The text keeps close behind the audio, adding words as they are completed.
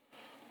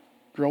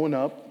Growing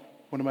up,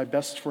 one of my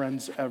best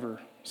friends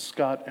ever,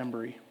 Scott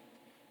Embry.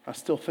 I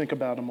still think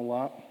about him a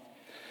lot.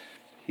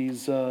 He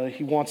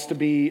wants to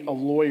be a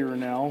lawyer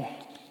now,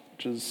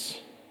 which is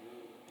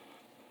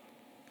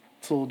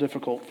it's a little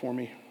difficult for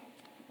me.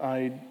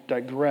 I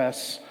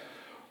digress.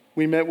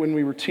 We met when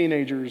we were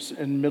teenagers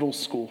in middle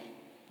school,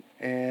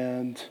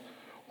 and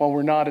while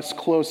we're not as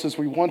close as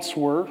we once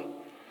were,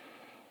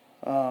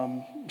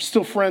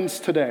 still friends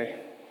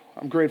today.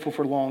 I'm grateful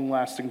for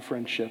long-lasting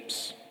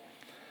friendships.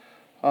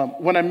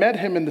 When I met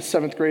him in the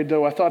 7th grade,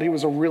 though, I thought he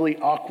was a really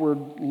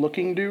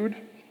awkward-looking dude.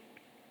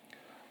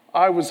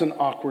 I was an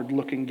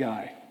awkward-looking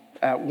guy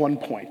at one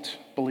point,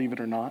 believe it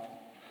or not.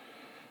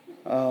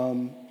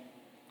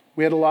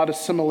 We had a lot of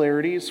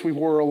similarities. We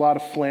wore a lot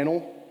of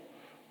flannel.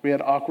 We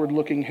had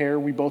awkward-looking hair.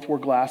 We both wore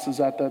glasses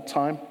at that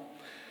time.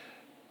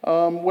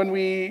 When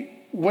we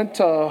went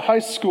to high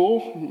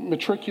school,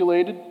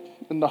 matriculated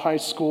into high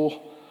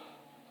school,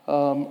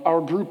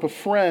 our group of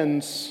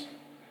friends,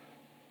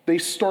 they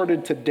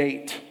started to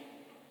date,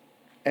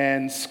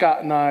 and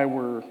Scott and I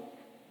were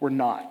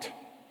not.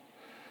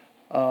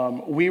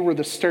 We were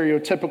the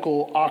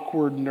stereotypical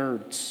awkward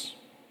nerds,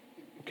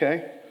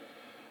 okay?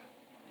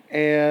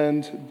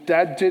 And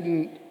that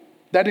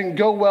didn't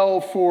go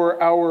well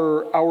for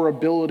our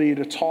ability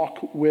to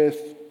talk with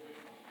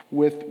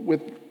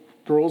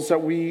girls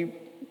that we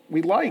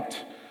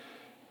liked.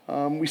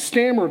 We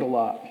stammered a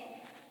lot.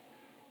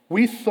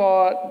 We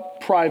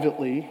thought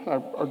privately,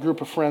 our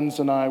group of friends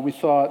and I, we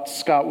thought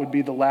Scott would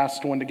be the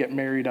last one to get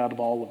married out of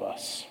all of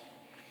us.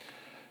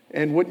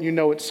 And wouldn't you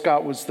know it,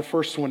 Scott was the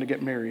first one to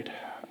get married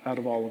out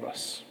of all of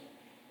us.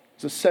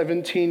 He's a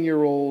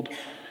 17-year-old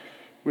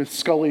with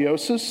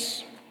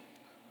scoliosis.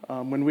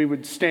 When we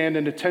would stand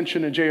in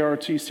attention at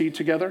JRTC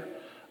together,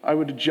 I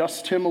would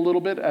adjust him a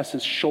little bit as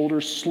his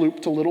shoulders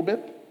slooped a little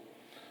bit.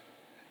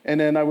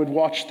 And then I would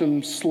watch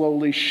them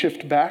slowly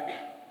shift back.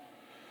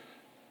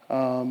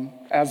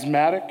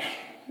 Asthmatic,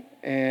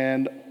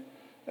 and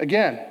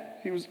again,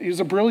 he was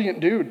a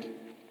brilliant dude.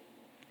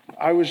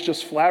 I was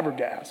just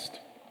flabbergasted.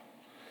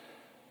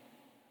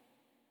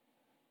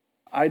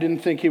 I didn't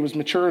think he was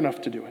mature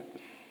enough to do it.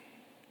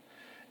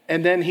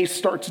 And then he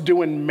starts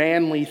doing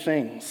manly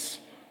things,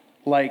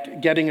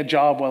 like getting a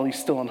job while he's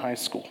still in high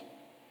school,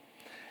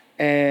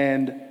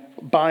 and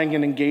buying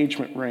an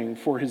engagement ring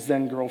for his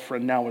then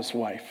girlfriend, now his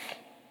wife,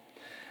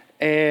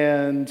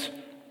 and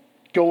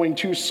going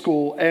to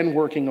school and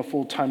working a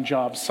full-time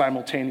job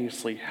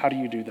simultaneously. How do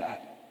you do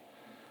that?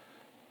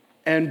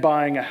 And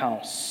buying a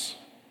house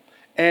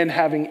and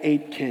having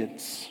 8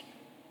 kids.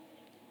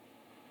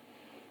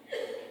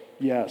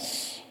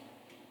 Yes.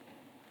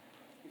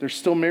 They're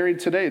still married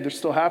today. They're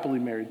still happily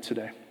married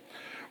today.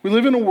 We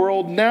live in a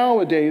world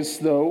nowadays,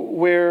 though,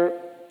 where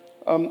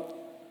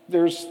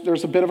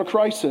there's a bit of a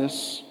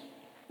crisis,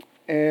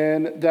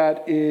 and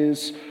that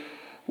is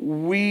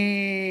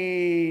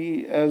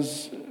when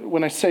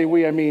I say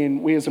we, I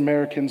mean we as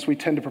Americans, we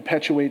tend to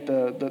perpetuate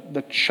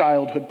the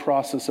childhood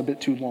process a bit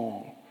too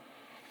long.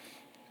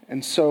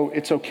 And so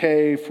it's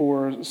okay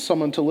for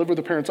someone to live with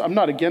their parents. I'm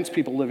not against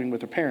people living with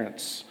their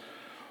parents.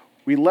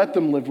 We let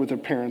them live with their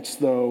parents,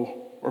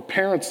 though, or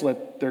parents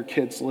let their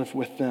kids live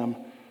with them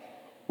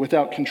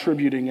without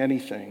contributing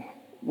anything,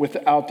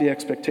 without the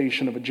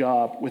expectation of a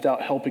job,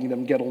 without helping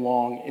them get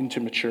along into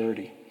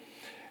maturity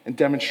and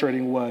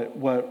demonstrating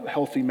what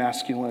healthy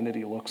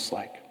masculinity looks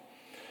like.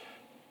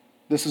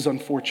 This is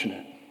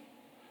unfortunate.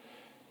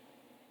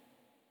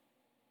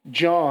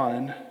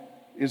 John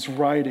is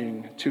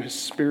writing to his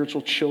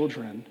spiritual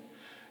children,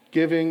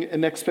 giving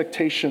an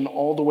expectation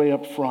all the way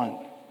up front.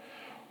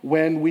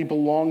 When we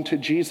belong to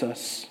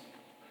Jesus,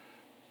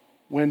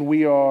 when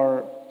we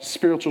are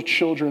spiritual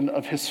children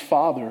of his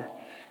Father,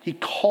 he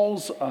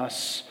calls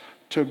us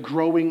to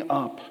growing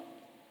up.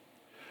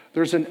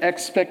 There's an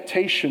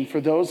expectation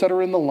for those that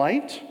are in the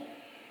light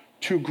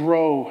to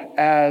grow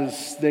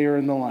as they are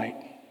in the light.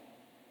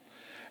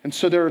 And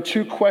so there are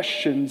 2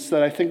 questions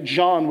that I think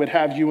John would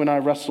have you and I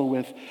wrestle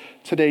with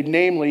today.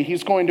 Namely,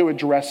 he's going to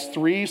address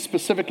 3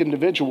 specific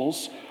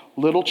individuals: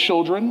 little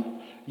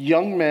children,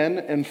 young men,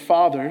 and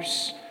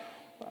fathers.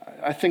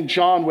 I think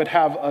John would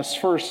have us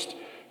first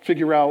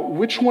figure out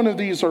which one of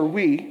these are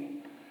we,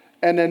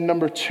 and then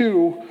number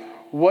 2,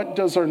 what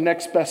does our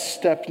next best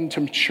step into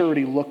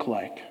maturity look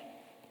like?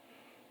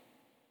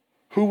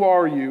 Who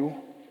are you,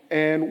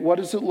 and what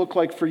does it look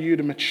like for you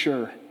to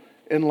mature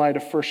in light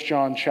of 1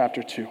 John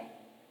chapter 2?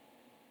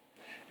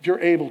 If you're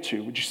able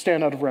to, would you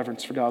stand out of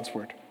reverence for God's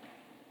word?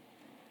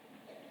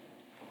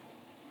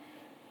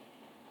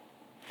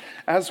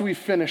 As we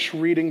finish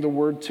reading the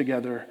word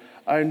together,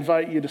 I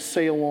invite you to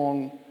say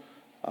along,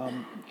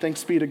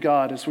 thanks be to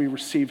God, as we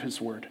receive his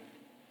word.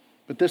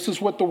 But this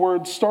is what the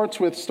word starts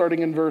with,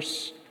 starting in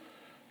verse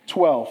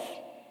 12.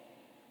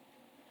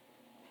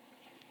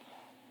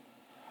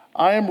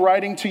 I am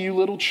writing to you,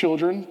 little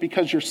children,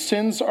 because your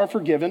sins are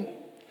forgiven,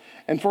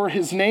 and for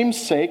his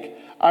name's sake,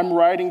 I'm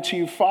writing to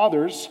you,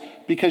 fathers,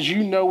 because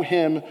you know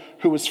him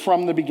who was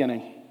from the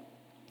beginning.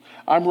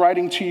 I'm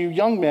writing to you,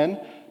 young men,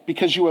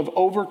 because you have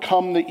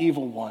overcome the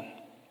evil one.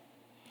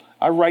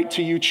 I write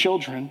to you,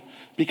 children,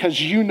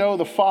 because you know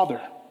the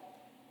Father.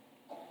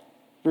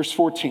 Verse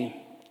 14,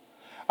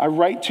 I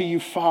write to you,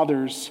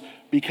 fathers,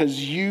 because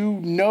you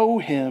know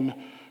him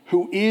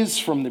who is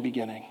from the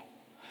beginning.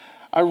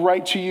 I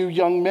write to you,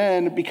 young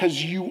men,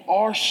 because you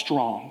are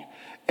strong,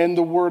 and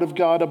the word of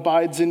God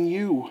abides in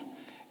you,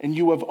 and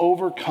you have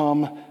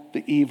overcome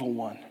the evil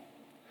one.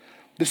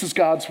 This is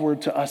God's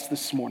word to us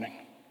this morning.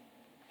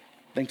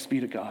 Thanks be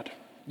to God.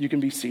 You can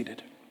be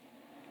seated.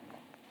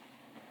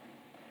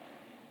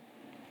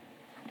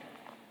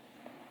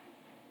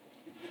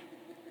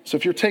 So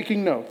if you're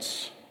taking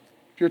notes,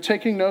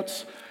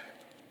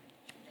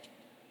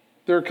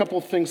 there are a couple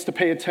of things to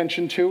pay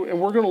attention to, and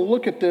we're going to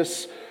look at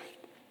this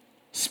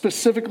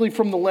specifically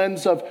from the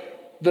lens of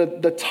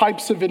the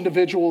types of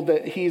individual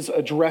that he's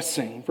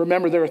addressing.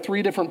 Remember, there are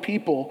three different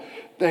people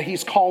that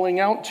he's calling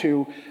out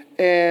to,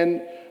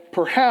 and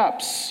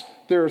perhaps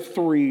there are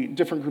three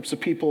different groups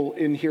of people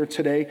in here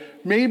today,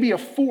 maybe a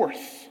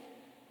fourth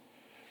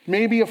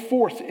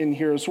in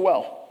here as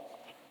well,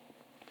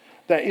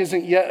 that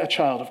isn't yet a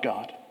child of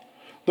God.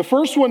 The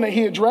first one that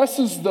he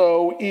addresses,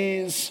 though,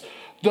 is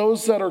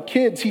those that are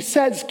kids. He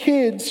says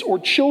kids or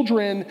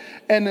children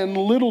and then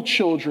little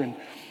children.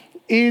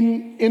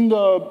 In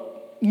the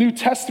New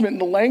Testament, in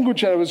the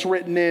language that it was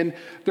written in,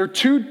 there are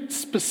two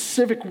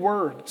specific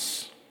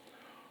words.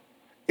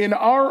 In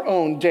our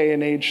own day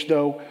and age,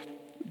 though,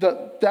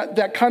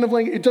 that kind of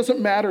language, it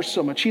doesn't matter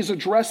so much. He's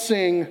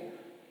addressing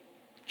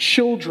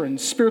children,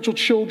 spiritual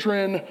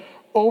children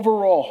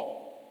overall.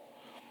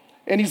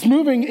 And he's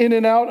moving in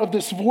and out of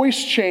this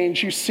voice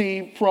change you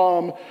see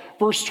from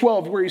verse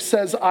 12, where he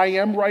says, I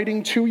am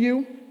writing to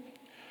you,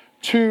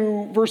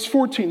 to verse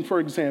 14, for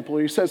example.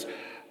 He says,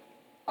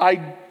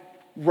 I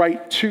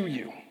write to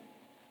you.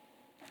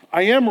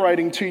 I am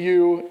writing to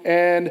you,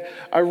 and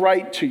I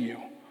write to you.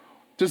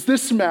 Does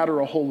this matter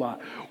a whole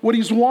lot? What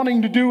he's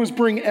wanting to do is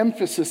bring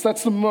emphasis.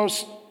 That's the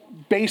most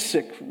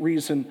basic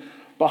reason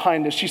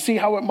behind this. You see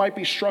how it might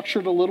be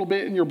structured a little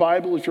bit in your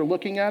Bible if you're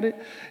looking at it?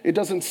 It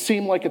doesn't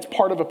seem like it's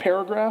part of a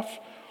paragraph.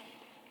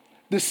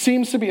 This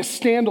seems to be a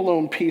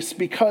standalone piece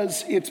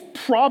because it's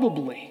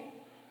probably,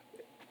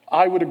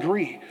 I would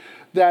agree,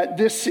 that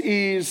this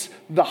is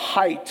the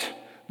height.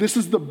 This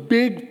is the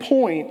big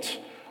point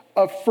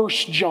of 1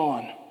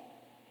 John,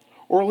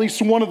 or at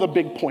least one of the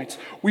big points.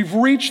 We've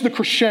reached the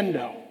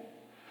crescendo.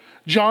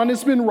 John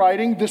has been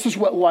writing, this is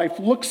what life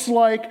looks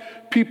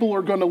like. People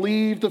are going to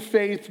leave the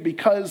faith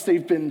because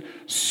they've been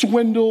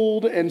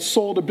swindled and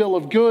sold a bill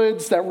of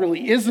goods that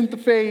really isn't the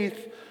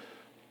faith.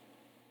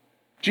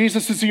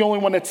 Jesus is the only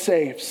one that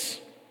saves.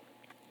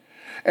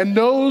 And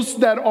those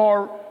that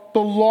are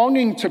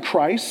belonging to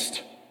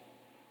Christ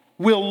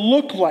will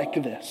look like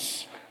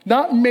this.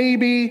 Not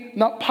maybe,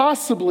 not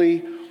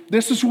possibly,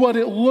 this is what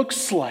it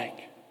looks like.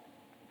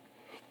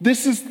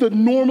 This is the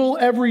normal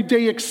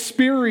everyday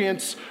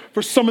experience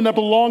for someone that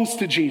belongs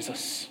to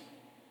Jesus.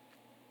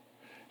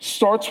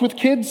 Starts with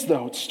kids,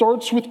 though. It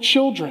starts with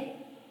children.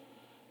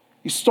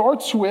 He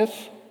starts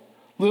with,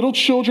 little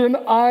children,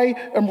 I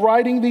am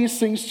writing these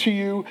things to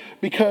you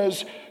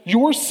because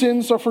your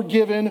sins are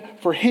forgiven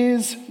for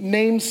his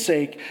name's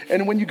sake.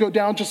 And when you go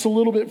down just a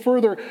little bit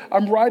further,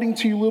 I'm writing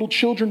to you, little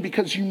children,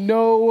 because you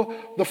know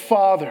the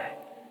Father.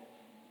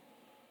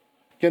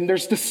 Again,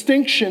 there's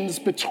distinctions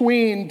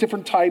between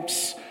different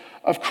types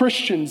of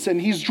Christians,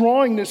 and he's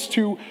drawing this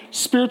to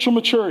spiritual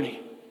maturity.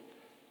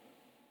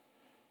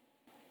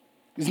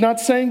 He's not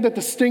saying that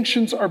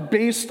distinctions are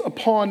based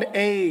upon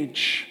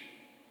age.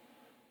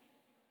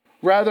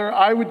 Rather,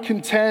 I would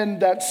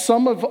contend that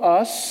some of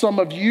us, some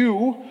of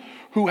you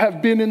who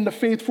have been in the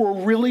faith for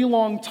a really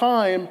long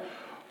time,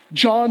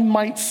 John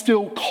might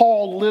still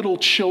call little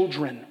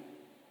children.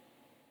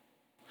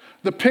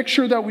 The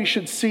picture that we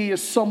should see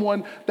is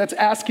someone that's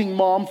asking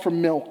mom for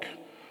milk,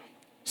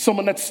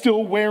 someone that's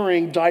still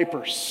wearing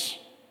diapers,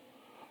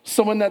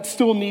 someone that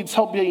still needs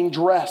help being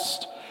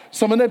dressed,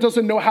 someone that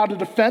doesn't know how to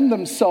defend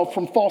themselves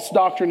from false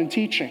doctrine and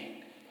teaching,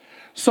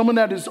 someone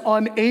that is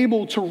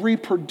unable to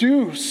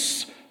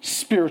reproduce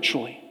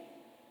spiritually.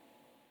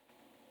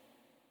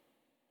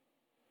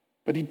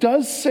 But he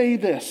does say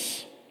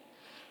this,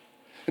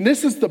 and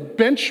this is the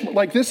benchmark,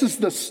 like this is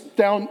the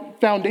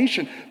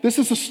foundation. This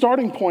is the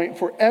starting point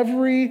for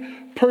every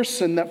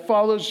person that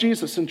follows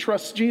Jesus and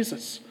trusts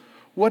Jesus.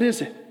 What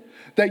is it?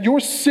 That your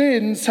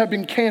sins have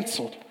been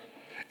canceled,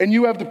 and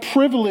you have the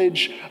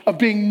privilege of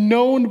being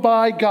known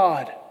by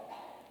God.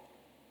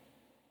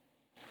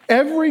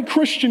 Every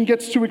Christian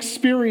gets to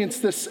experience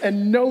this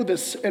and know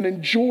this and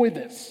enjoy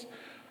this.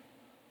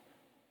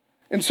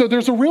 And so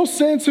there's a real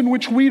sense in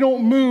which we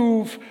don't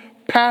move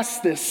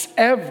past this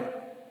ever.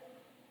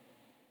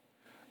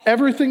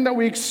 Everything that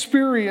we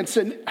experience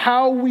and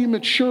how we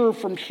mature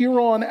from here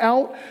on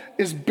out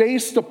is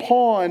based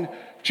upon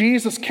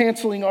Jesus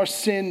canceling our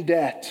sin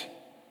debt.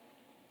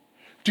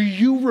 Do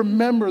you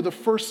remember the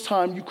first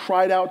time you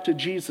cried out to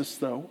Jesus,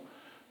 though,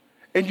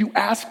 and you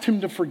asked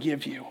him to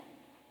forgive you?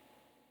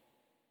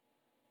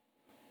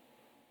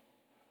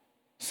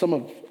 Some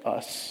of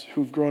us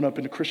who've grown up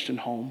in a Christian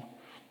home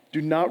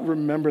do not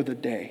remember the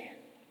day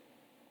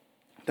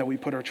that we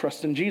put our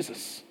trust in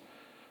Jesus.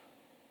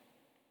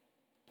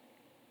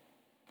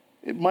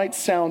 It might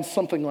sound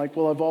something like,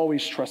 well, I've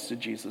always trusted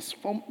Jesus.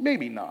 Well,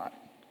 maybe not.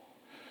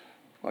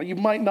 Well, you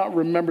might not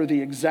remember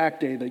the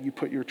exact day that you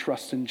put your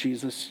trust in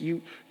Jesus.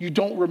 You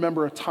don't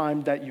remember a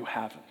time that you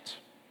haven't.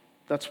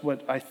 That's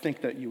what I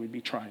think that you would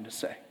be trying to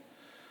say.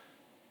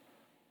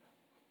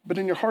 But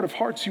in your heart of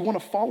hearts, you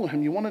want to follow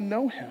him. You want to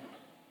know him.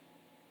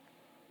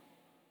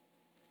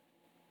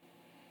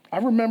 I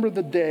remember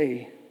the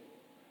day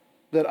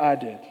that I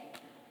did.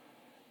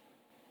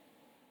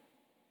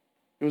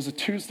 It was a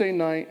Tuesday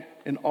night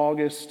in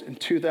August in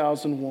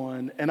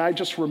 2001, and I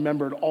just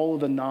remembered all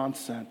of the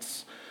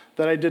nonsense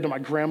that I did to my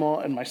grandma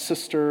and my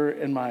sister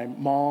and my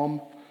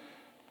mom,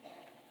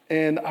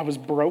 and I was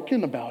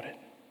broken about it.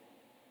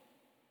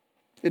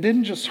 It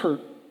didn't just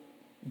hurt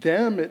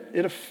them,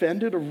 it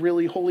offended a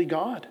really holy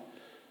God.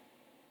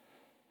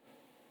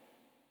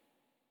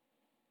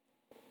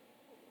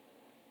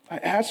 I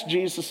asked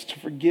Jesus to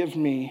forgive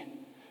me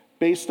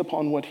based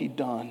upon what he'd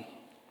done.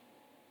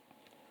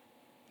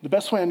 The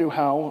best way I knew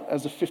how,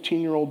 as a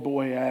 15-year-old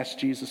boy, I asked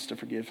Jesus to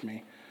forgive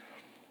me.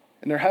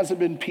 And there hasn't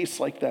been peace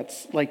like that.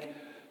 Like,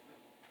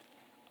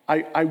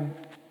 I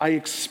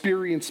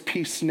experience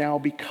peace now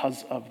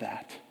because of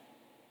that.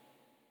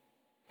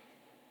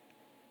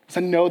 Because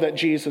I know that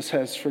Jesus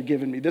has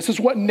forgiven me. This is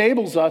what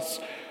enables us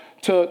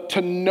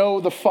to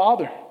know the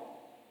Father.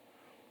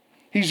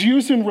 He's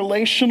using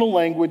relational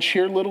language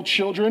here, little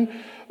children.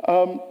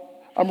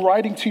 I'm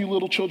writing to you,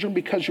 little children,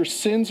 because your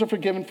sins are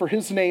forgiven for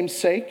his name's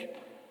sake.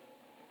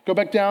 Go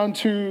back down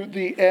to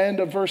the end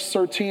of verse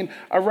 13.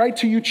 I write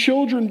to you,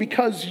 children,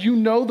 because you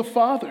know the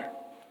Father.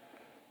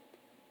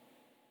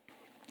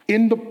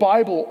 In the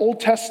Bible, Old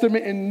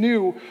Testament and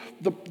New,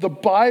 the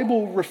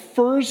Bible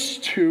refers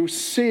to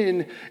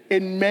sin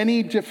in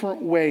many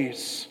different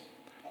ways.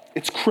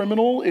 It's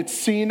criminal. It's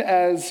seen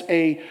as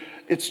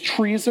it's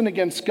treason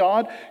against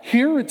God.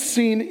 Here it's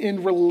seen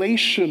in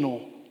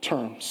relational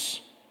terms.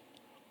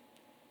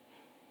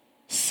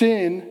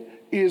 Sin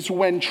is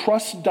when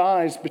trust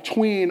dies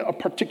between a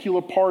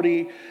particular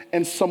party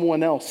and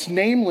someone else.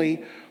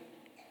 Namely,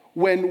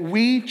 when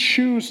we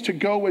choose to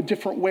go a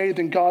different way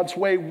than God's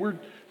way, we're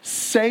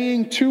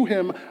saying to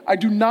him, I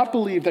do not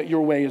believe that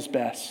your way is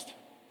best.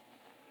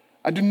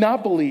 I do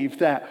not believe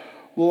that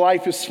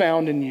life is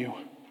found in you.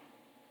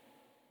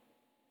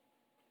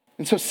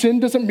 And so sin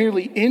doesn't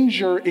merely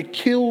injure, it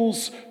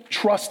kills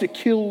trust, it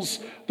kills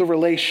the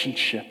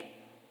relationship.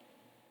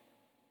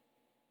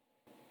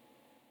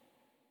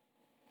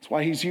 That's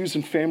why he's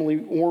using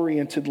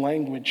family-oriented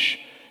language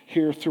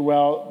here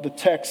throughout the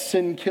text.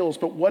 Sin kills,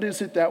 but what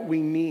is it that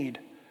we need?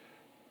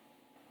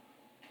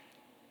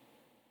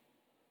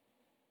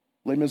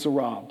 Les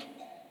Miserables.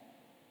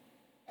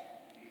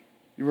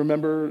 You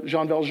remember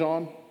Jean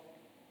Valjean?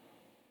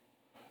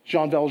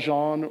 Jean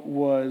Valjean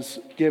was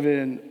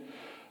given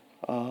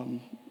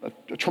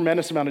a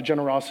tremendous amount of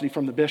generosity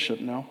from the bishop,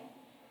 no?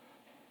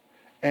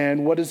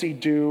 And what does he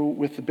do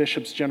with the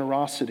bishop's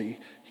generosity?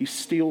 He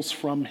steals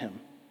from him.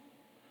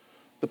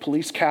 The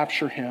police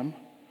capture him,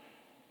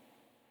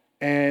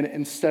 and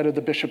instead of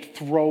the bishop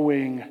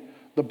throwing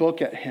the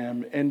book at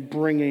him and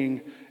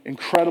bringing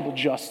incredible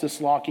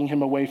justice, locking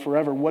him away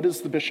forever, what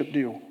does the bishop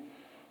do?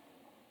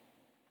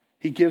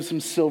 He gives him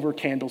silver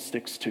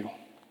candlesticks too.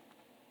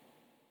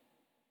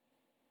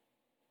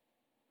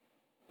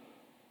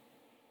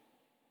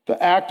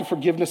 The act of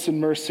forgiveness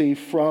and mercy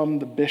from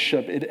the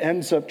bishop, it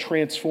ends up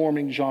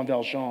transforming Jean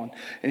Valjean,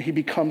 and he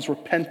becomes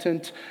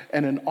repentant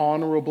and an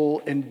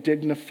honorable and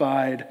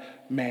dignified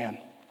man.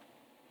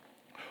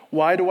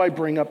 Why do I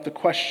bring up the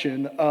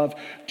question of,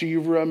 do you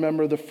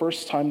remember the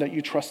first time that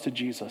you trusted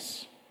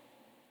Jesus?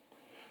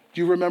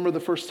 Do you remember the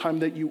first time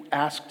that you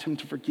asked him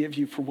to forgive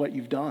you for what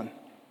you've done?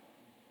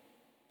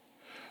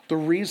 The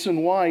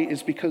reason why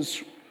is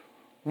because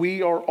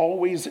we are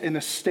always in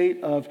a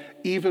state of,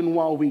 even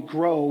while we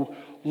grow,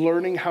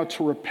 learning how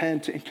to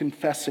repent and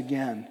confess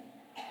again.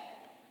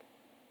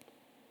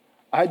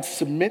 I'd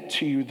submit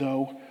to you,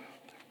 though,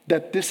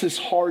 that this is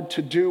hard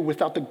to do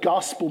without the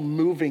gospel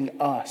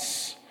moving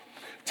us.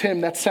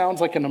 Tim, that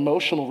sounds like an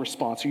emotional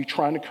response. Are you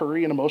trying to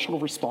curry an emotional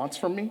response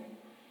from me?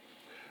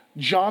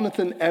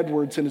 Jonathan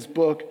Edwards, in his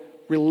book,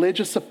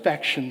 Religious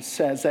Affection,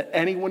 says that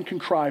anyone can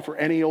cry for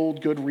any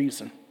old good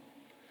reason.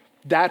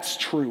 That's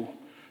true.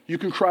 You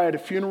can cry at a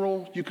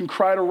funeral. You can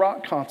cry at a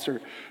rock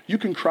concert. You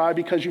can cry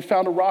because you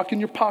found a rock in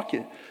your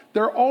pocket.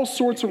 There are all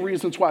sorts of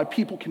reasons why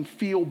people can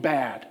feel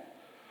bad.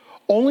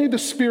 Only the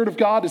Spirit of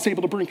God is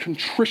able to bring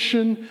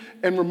contrition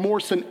and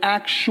remorse and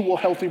actual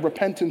healthy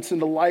repentance in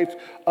the life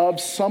of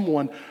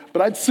someone.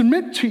 But I'd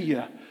submit to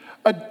you,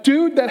 a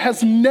dude that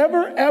has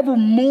never ever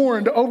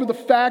mourned over the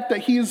fact that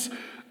he's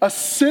a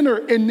sinner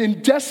and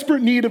in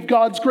desperate need of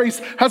God's grace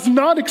has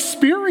not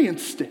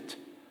experienced it.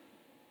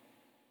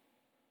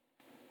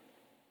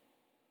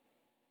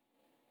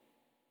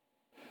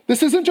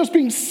 This isn't just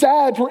being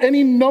sad for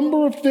any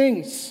number of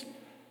things.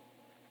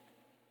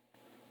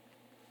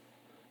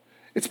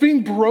 It's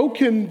being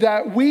broken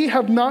that we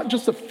have not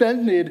just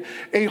offended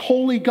a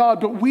holy God,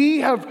 but we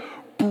have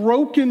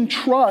broken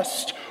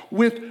trust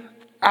with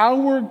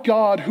our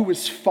God who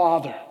is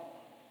Father.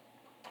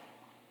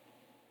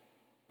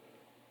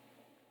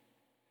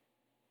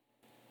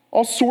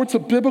 All sorts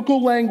of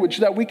biblical language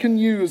that we can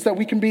use, that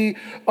we can be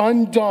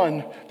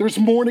undone. There's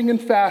mourning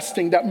and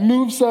fasting that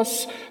moves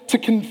us to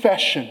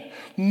confession.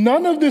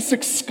 None of this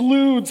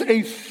excludes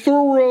a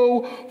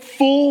thorough,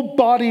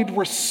 full-bodied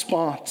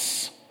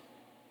response.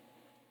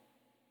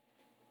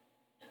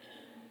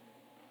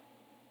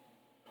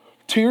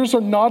 Tears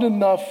are not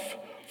enough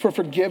for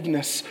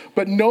forgiveness,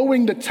 but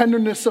knowing the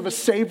tenderness of a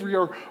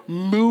Savior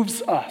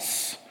moves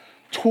us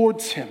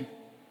towards him,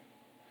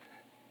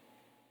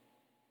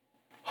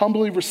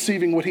 humbly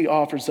receiving what he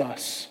offers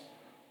us.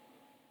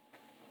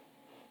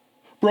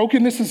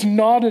 Brokenness is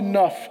not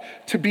enough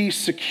to be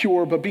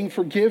secure, but being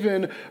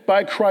forgiven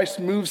by Christ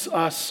moves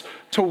us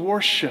to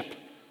worship.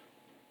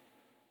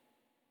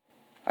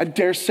 I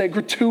dare say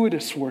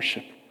gratuitous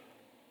worship.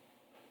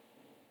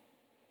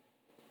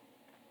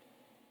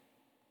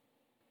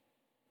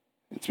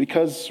 It's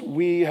because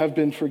we have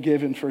been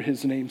forgiven for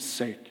his name's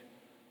sake.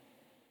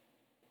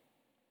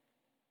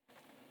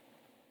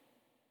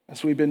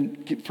 As we've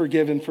been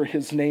forgiven for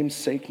his name's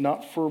sake,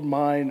 not for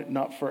mine,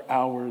 not for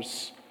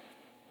ours.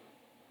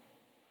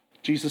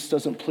 Jesus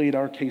doesn't plead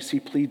our case, he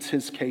pleads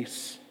his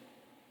case.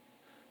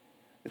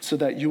 It's so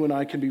that you and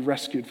I can be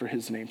rescued for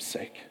his name's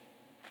sake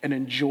and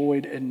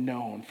enjoyed and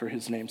known for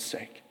his name's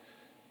sake.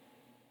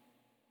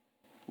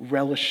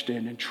 Relished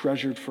in and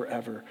treasured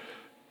forever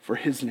for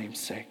his name's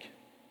sake.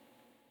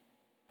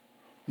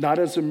 Not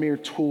as a mere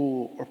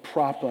tool or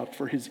prop up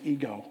for his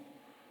ego,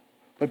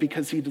 but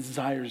because he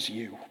desires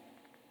you.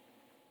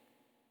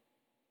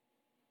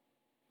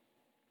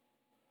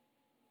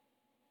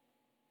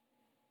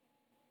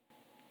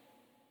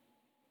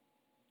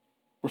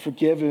 We're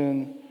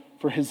forgiven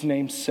for his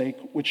name's sake,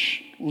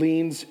 which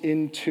leans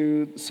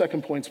into the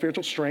second point.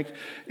 Spiritual strength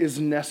is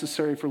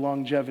necessary for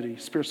longevity.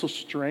 Spiritual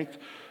strength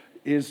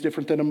is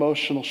different than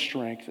emotional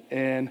strength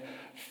and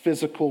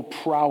physical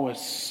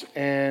prowess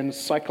and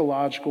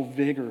psychological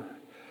vigor.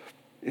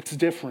 It's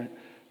different.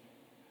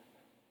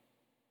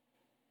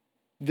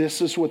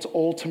 This is what's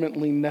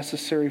ultimately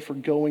necessary for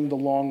going the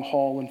long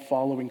haul and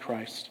following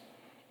Christ.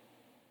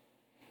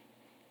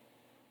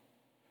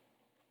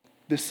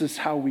 This is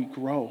how we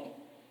grow.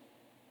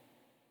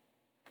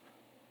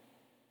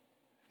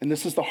 And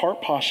this is the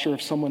heart posture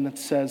of someone that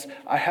says,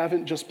 I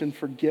haven't just been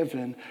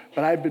forgiven,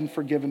 but I've been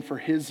forgiven for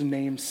his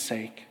name's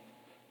sake.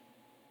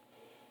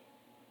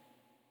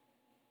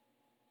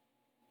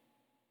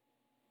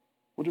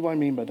 What do I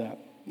mean by that?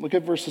 Look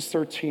at verses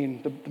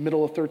 13, the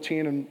middle of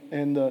 13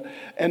 and the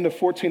end of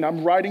 14.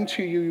 I'm writing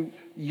to you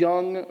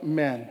young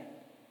men.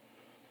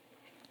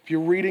 If you're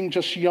reading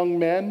just young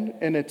men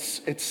and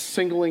it's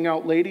singling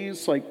out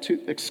ladies,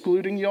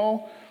 excluding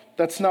y'all,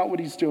 that's not what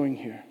he's doing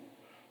here.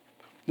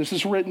 This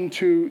is written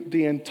to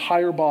the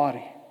entire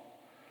body.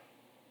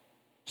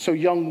 So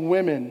young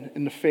women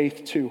in the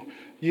faith too.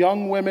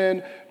 Young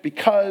women,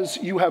 because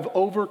you have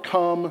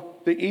overcome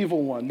the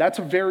evil one. That's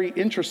a very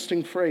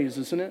interesting phrase,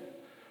 isn't it?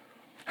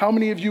 How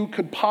many of you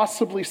could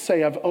possibly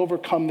say, I've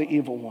overcome the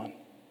evil one?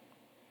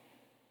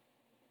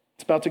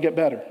 It's about to get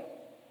better.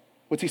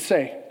 What's he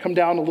say? Come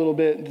down a little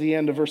bit at the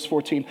end of verse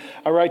 14.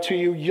 I write to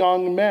you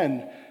young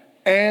men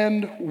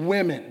and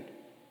women.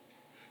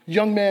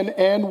 Young men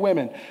and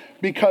women,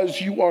 because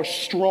you are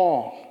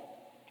strong.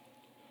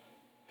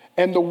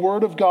 And the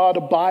word of God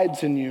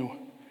abides in you,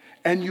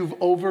 and you've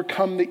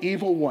overcome the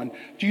evil one.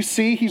 Do you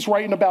see he's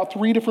writing about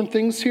three different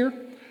things here?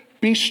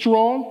 Be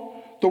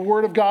strong. The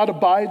word of God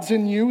abides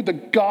in you, the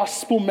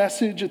gospel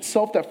message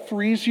itself that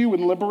frees you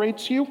and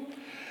liberates you.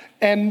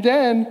 And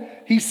then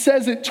he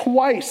says it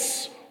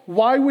twice.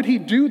 Why would he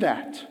do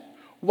that?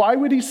 Why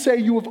would he say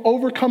you have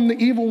overcome the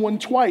evil one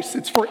twice?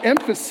 It's for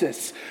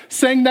emphasis,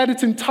 saying that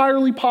it's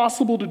entirely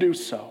possible to do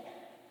so.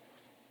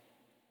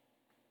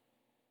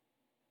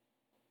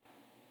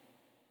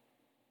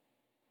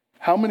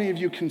 How many of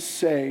you can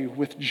say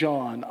with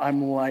John,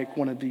 I'm like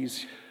one of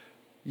these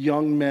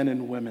young men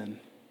and women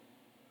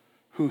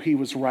who he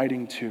was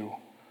writing to,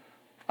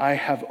 I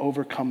have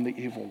overcome the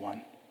evil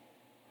one?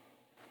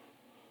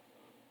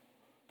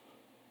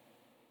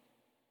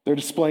 They're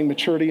displaying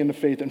maturity in the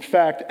faith. In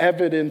fact,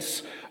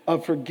 evidence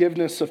of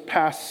forgiveness of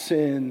past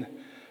sin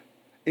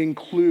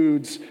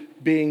includes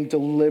being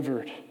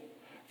delivered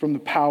from the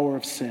power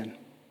of sin.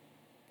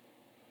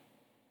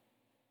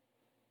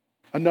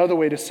 Another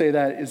way to say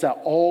that is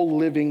that all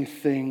living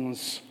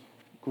things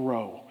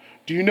grow.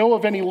 Do you know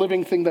of any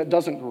living thing that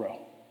doesn't grow?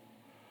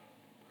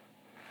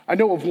 I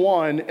know of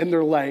one, and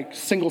they're like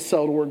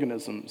single-celled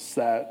organisms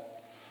that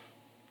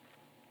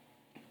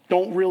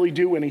don't really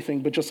do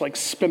anything but just like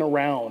spin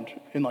around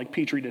in like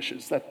petri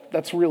dishes.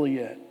 That's really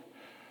it.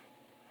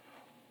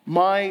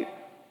 My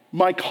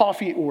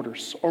coffee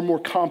orders are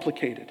more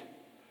complicated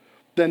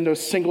than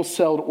those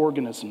single-celled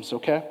organisms,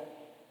 okay?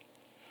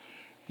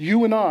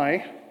 You and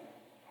I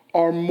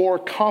are more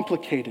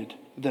complicated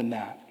than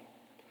that.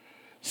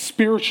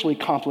 Spiritually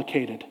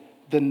complicated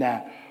than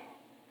that.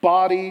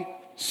 Body,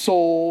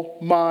 soul,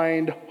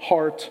 mind,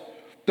 heart.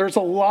 There's a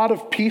lot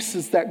of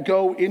pieces that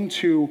go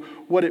into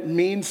what it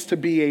means to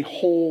be a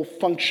whole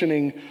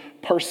functioning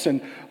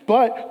person.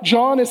 But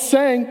John is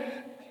saying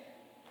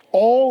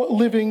all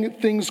living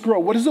things grow.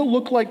 What does it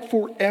look like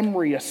for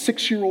Emery, a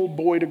 6-year-old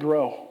boy, to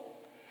grow?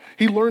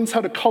 He learns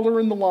how to color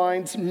in the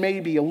lines,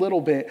 maybe a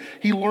little bit.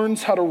 He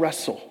learns how to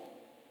wrestle.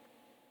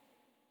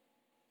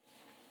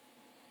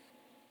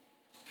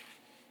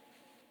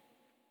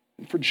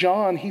 And for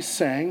John, he's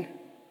saying,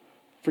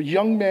 for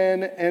young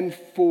men and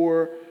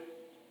for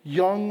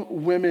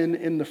young women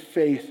in the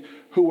faith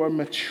who are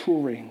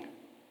maturing,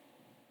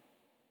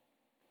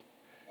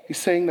 he's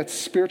saying that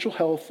spiritual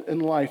health in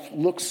life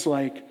looks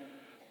like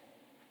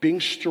being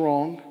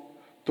strong,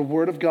 the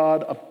Word of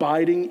God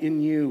abiding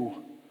in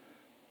you,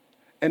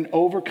 and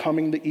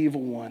overcoming the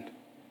evil one.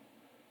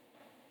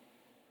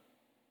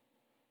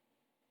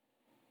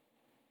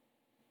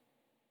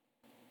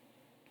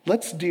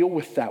 Let's deal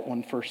with that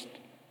one first.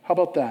 How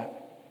about that?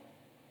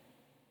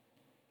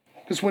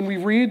 Because when we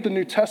read the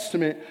New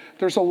Testament,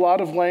 there's a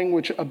lot of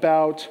language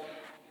about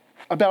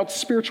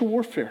spiritual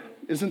warfare,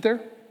 isn't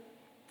there?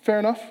 Fair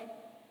enough?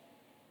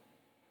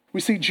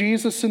 We see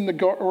Jesus in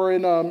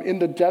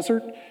the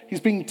desert. He's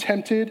being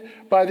tempted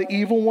by the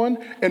evil one.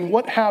 And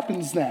what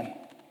happens then?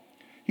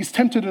 He's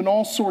tempted in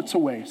all sorts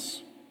of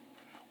ways.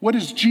 What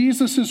is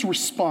Jesus'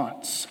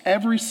 response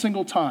every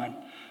single time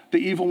the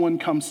evil one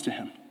comes to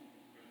him?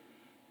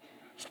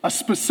 A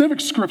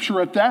specific scripture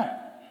at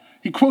that.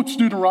 He quotes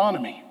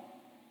Deuteronomy.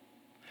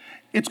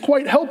 It's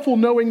quite helpful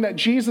knowing that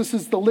Jesus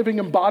is the living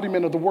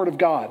embodiment of the Word of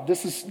God.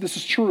 This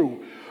is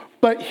true.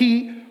 But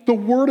the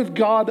Word of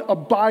God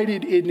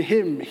abided in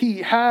him. He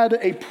had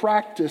a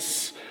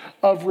practice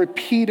of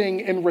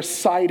repeating and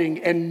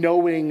reciting and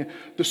knowing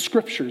the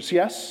scriptures,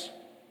 yes?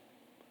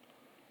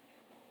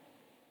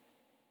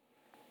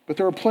 But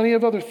there are plenty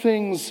of other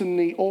things in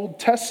the Old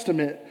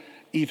Testament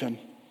even.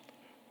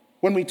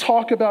 When we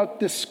talk about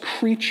this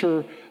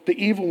creature, the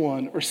evil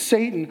one, or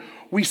Satan,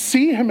 we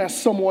see him as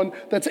someone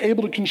that's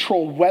able to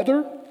control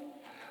weather.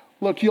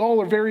 Look,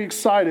 y'all are very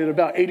excited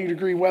about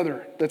 80-degree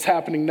weather that's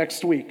happening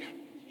next week.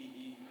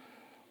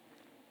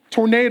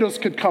 Tornadoes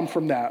could come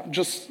from that,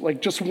 just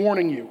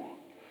warning you.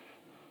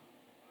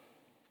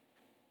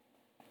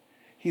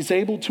 He's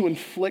able to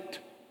inflict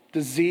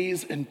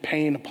disease and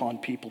pain upon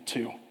people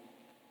too.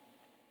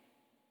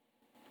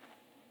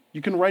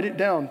 You can write it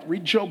down.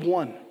 Read Job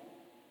 1.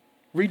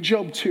 Read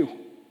Job 2.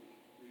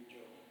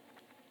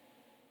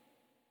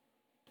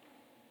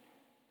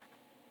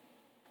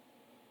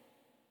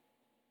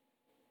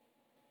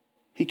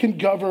 He can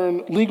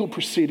govern legal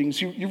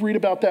proceedings. You read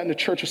about that in the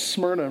church of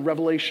Smyrna in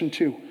Revelation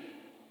 2.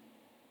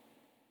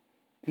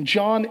 In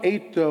John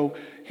 8, though,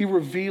 he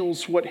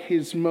reveals what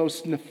his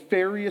most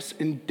nefarious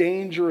and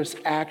dangerous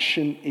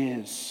action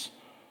is.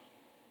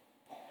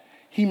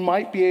 He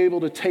might be able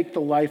to take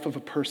the life of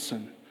a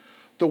person.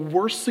 The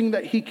worst thing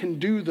that he can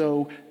do,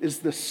 though, is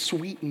the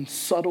sweet and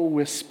subtle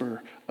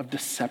whisper of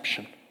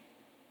deception.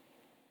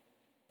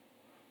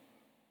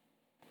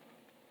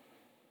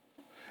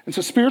 And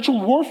so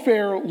spiritual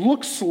warfare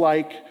looks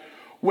like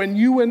when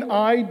you and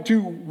I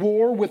do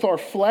war with our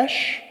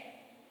flesh,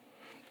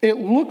 it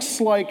looks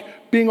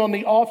like being on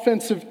the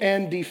offensive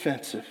and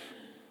defensive.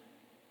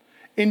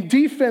 In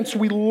defense,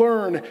 we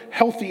learn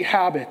healthy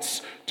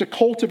habits to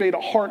cultivate a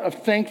heart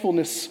of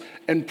thankfulness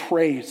and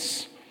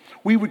praise.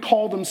 We would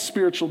call them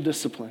spiritual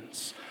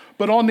disciplines.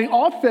 But on the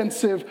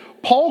offensive,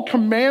 Paul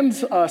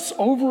commands us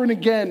over and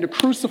again to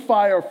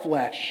crucify our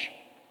flesh.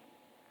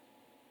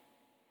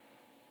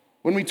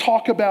 When we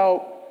talk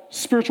about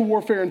spiritual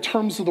warfare in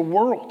terms of the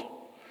world,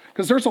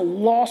 because there's a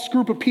lost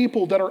group of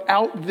people that are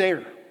out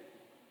there.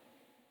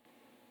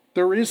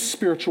 There is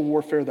spiritual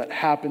warfare that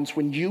happens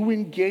when you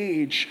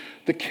engage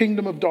the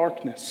kingdom of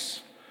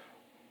darkness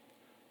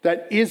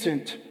that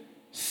isn't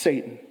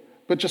Satan,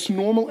 but just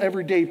normal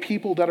everyday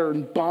people that are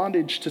in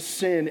bondage to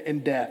sin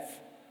and death.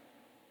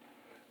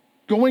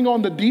 Going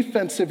on the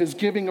defensive is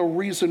giving a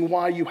reason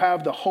why you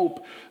have the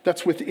hope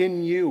that's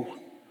within you.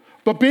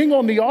 But being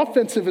on the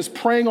offensive is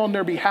praying on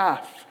their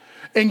behalf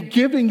and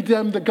giving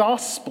them the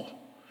gospel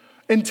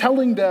and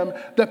telling them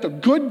that the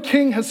good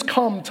king has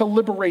come to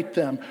liberate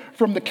them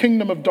from the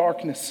kingdom of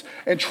darkness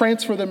and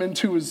transfer them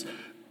into his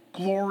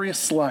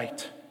glorious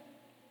light.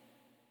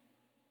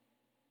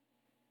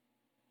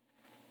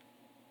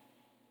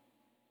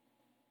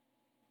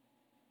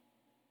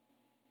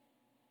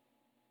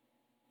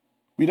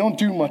 We don't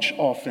do much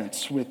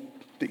offense with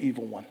the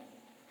evil one.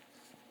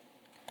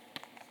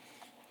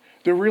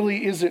 There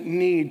really isn't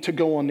need to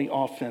go on the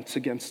offense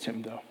against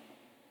him, though.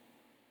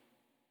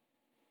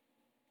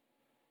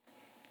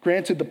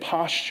 Granted, the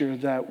posture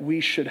that we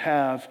should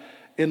have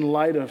in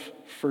light of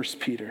 1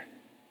 Peter,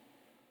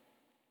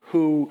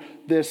 who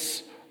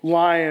this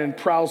lion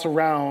prowls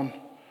around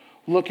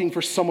looking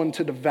for someone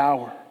to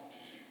devour.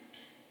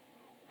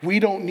 We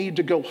don't need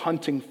to go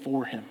hunting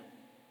for him.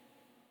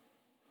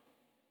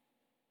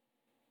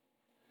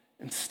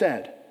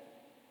 Instead,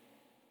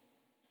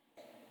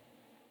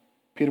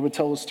 Peter would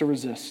tell us to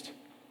resist.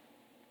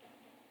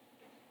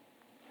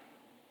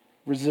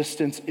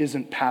 Resistance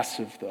isn't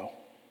passive, though.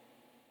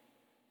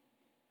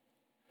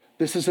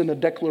 This isn't a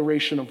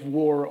declaration of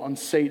war on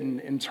Satan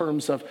in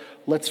terms of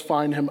let's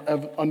find him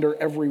under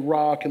every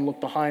rock and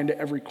look behind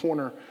every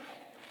corner.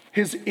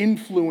 His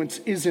influence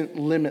isn't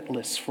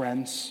limitless,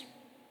 friends.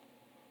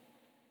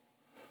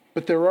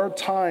 But there are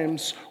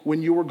times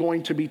when you are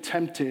going to be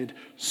tempted,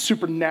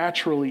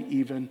 supernaturally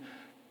even,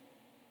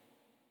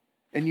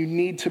 and you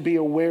need to be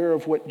aware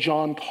of what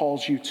John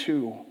calls you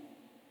to.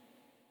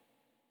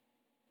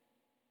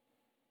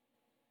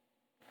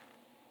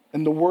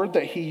 And the word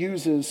that he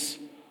uses,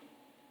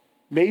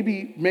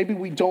 maybe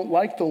we don't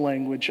like the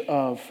language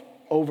of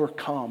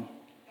overcome.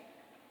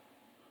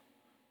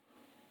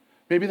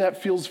 Maybe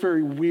that feels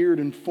very weird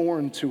and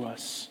foreign to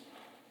us.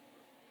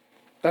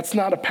 That's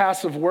not a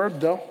passive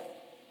word, though.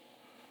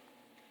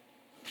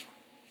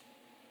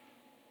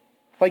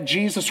 Like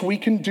Jesus, we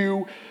can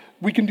do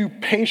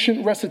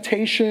patient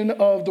recitation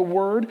of the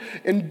word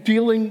and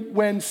dealing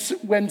when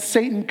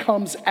Satan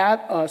comes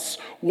at us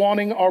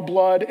wanting our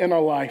blood and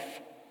our life.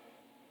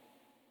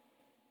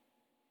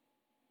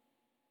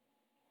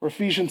 Or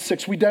Ephesians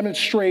 6, we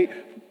demonstrate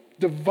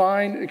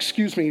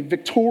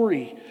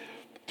victory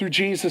through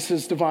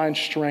Jesus' divine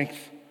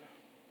strength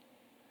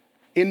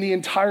in the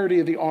entirety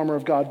of the armor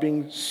of God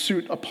being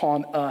suit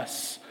upon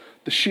us,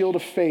 the shield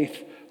of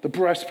faith, the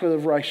breastplate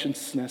of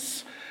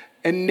righteousness,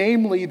 and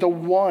namely the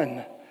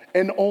one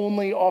and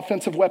only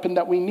offensive weapon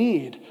that we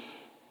need,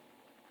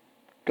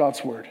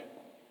 God's word.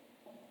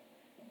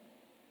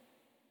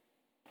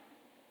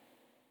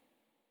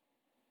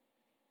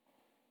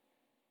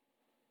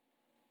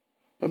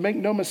 But make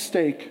no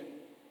mistake,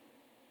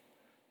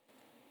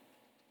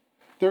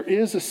 there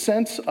is a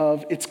sense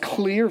of, it's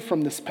clear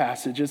from this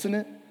passage, isn't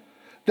it?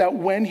 That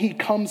when he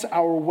comes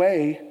our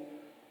way,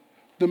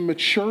 the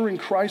mature in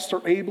Christ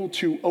are able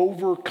to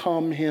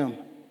overcome him.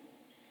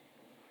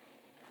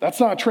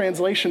 That's not a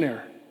translation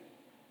error.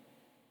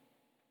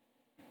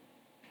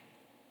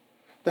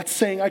 That's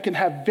saying I can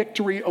have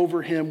victory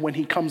over him when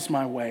he comes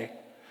my way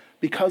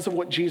because of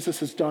what Jesus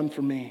has done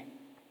for me.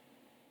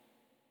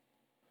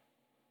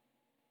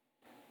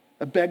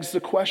 It begs the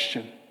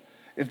question,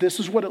 if this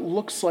is what it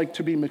looks like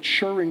to be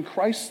mature in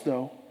Christ,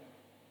 though,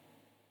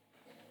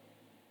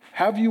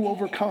 have you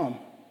overcome?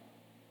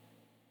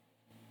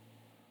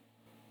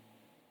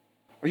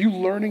 Are you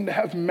learning to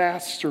have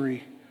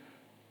mastery?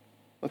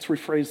 Let's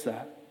rephrase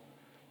that.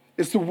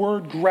 Is the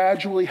word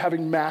gradually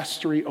having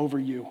mastery over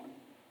you?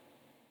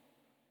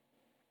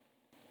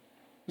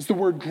 Is the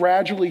word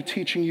gradually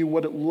teaching you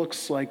what it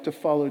looks like to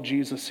follow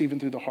Jesus even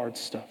through the hard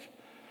stuff?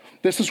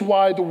 This is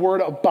why the word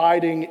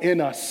abiding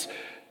in us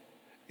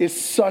is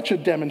such a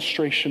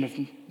demonstration of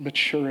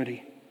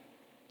maturity.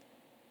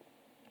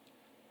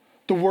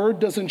 The word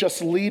doesn't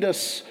just lead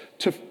us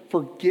to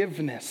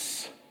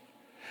forgiveness.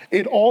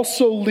 It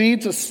also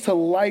leads us to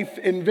life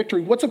and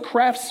victory. What's a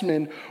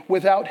craftsman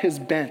without his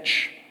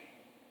bench?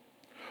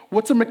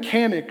 What's a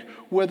mechanic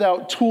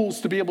without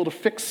tools to be able to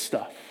fix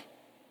stuff?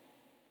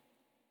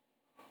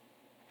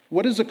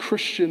 What is a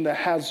Christian that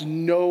has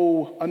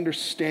no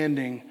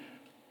understanding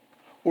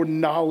or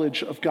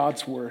knowledge of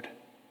God's word?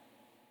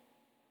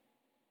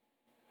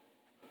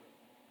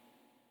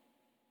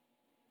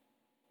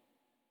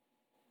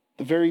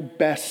 The very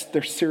best,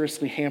 they're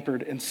seriously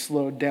hampered and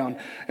slowed down.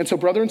 And so,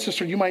 brother and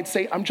sister, you might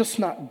say, I'm just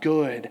not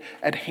good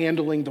at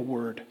handling the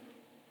word.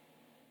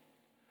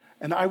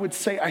 And I would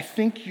say, I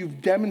think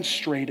you've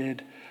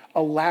demonstrated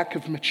a lack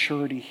of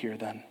maturity here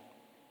then.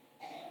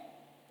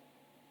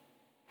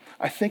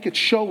 I think it's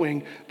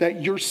showing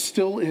that you're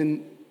still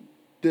in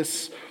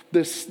this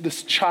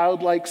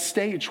childlike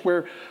stage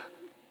where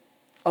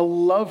a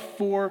love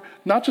for,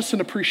 not just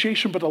an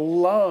appreciation, but a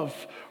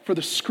love for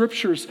the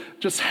scriptures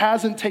just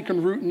hasn't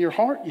taken root in your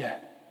heart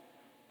yet.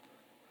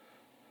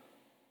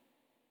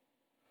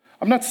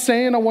 I'm not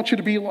saying I want you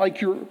to be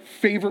like your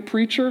favorite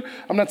preacher.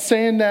 I'm not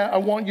saying that I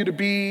want you to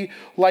be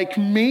like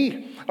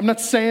me. I'm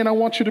not saying I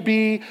want you to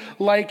be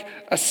like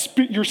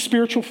your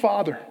spiritual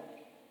father.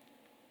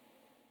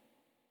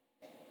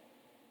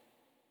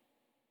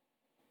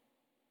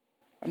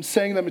 I'm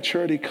saying that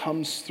maturity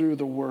comes through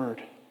the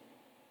word.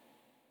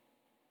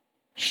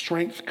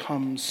 Strength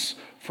comes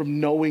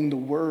from knowing the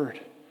word.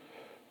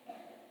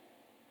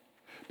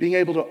 Being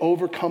able to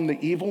overcome the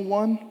evil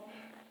one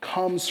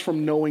comes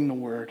from knowing the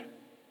word.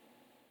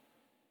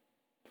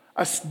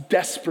 I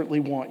desperately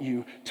want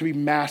you to be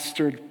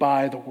mastered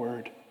by the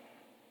word.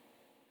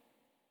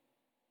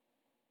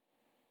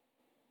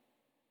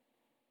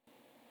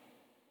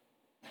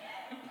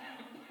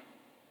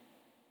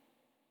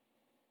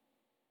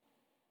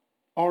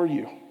 Are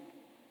you?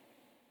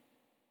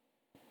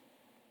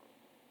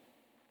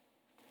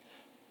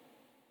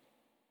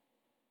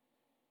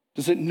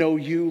 Does it know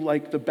you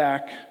like the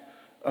back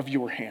of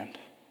your hand?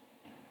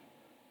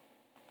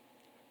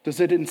 Does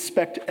it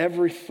inspect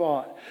every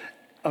thought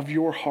of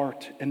your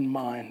heart and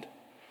mind?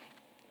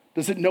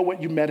 Does it know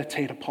what you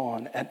meditate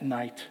upon at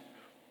night?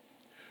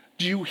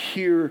 Do you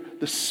hear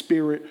the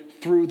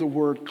Spirit through the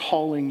word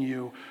calling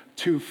you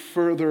to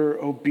further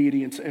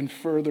obedience and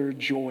further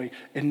joy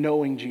in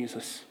knowing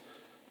Jesus?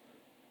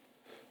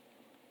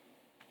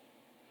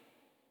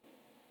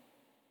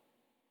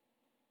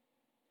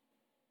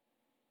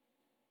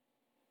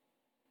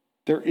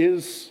 there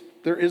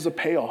is a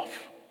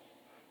payoff.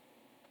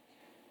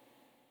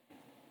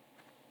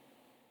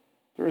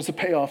 There is a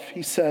payoff.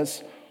 He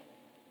says,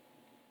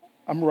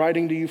 I'm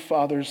writing to you,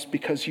 fathers,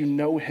 because you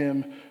know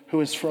him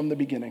who is from the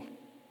beginning.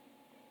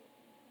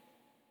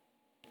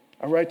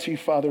 I write to you,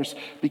 fathers,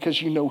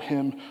 because you know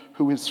him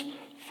who is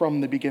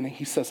from the beginning.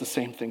 He says the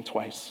same thing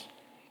twice.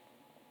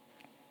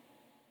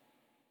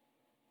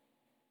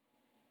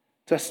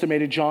 It's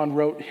estimated John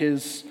wrote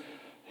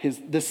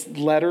this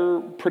letter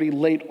pretty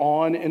late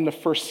on in the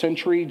first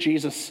century.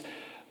 Jesus'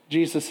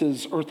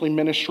 earthly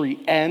ministry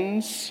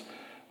ends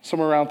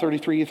somewhere around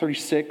 33,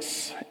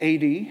 36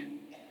 AD.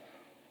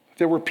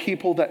 There were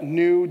people that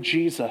knew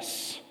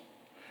Jesus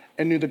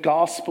and knew the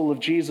gospel of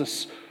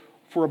Jesus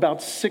for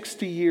about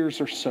 60 years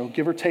or so,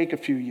 give or take a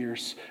few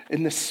years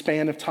in this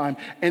span of time.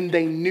 And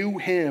they knew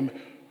him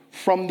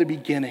from the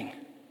beginning.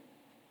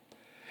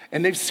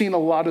 And they've seen a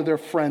lot of their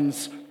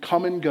friends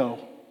come and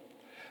go.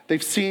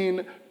 They've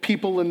seen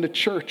people in the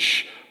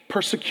church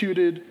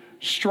persecuted,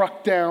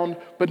 struck down,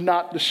 but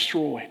not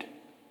destroyed.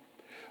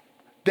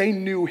 They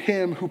knew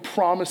him who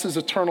promises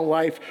eternal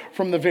life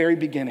from the very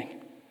beginning.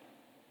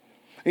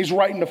 He's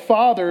writing to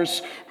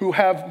fathers who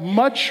have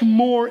much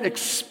more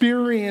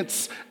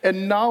experience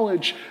and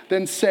knowledge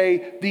than,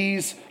 say,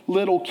 these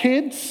little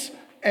kids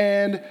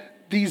and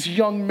these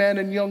young men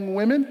and young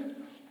women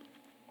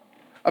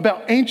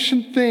about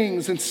ancient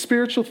things and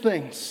spiritual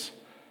things.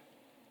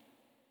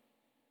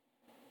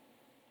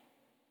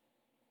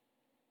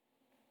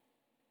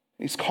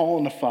 He's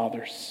calling the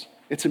fathers.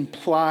 It's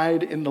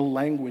implied in the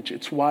language.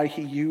 It's why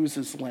he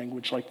uses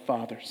language like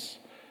fathers,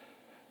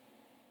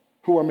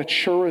 who are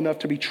mature enough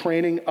to be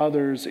training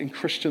others in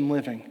Christian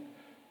living.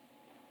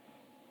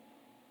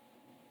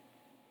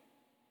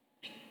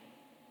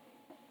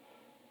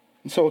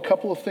 And so a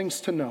couple of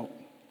things to note.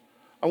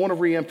 I want to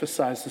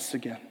reemphasize this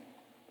again.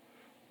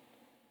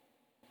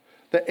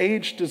 The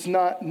age does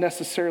not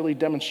necessarily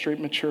demonstrate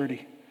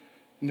maturity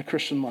in the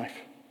Christian life.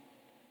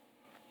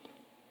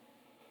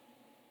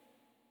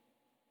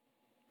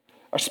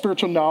 Our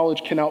spiritual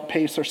knowledge can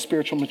outpace our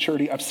spiritual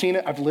maturity. I've seen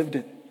it, I've lived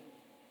it.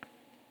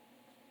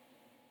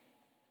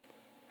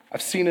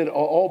 I've seen it at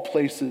all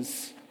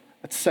places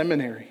at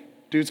seminary.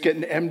 Dudes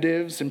getting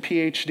MDivs and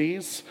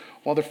PhDs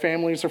while their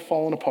families are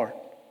falling apart.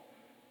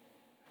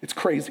 It's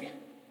crazy.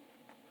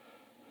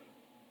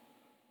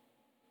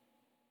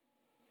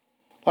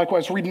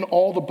 Likewise, reading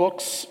all the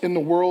books in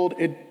the world,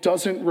 it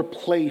doesn't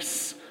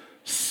replace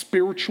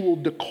spiritual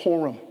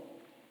decorum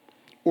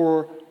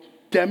or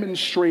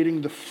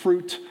demonstrating the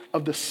fruit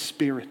of the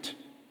Spirit.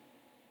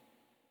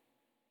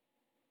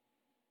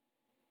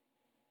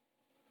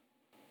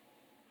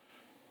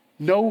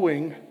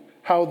 Knowing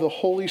how the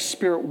Holy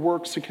Spirit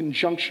works in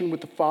conjunction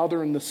with the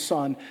Father and the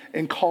Son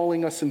in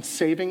calling us and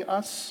saving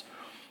us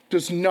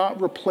does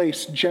not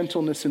replace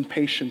gentleness and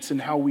patience in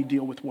how we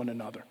deal with one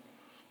another.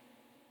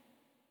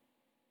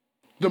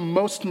 The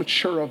most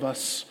mature of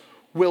us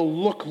will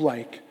look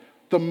like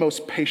the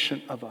most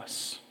patient of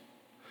us.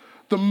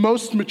 The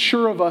most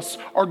mature of us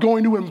are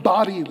going to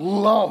embody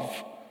love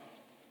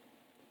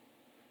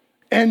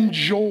and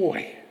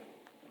joy.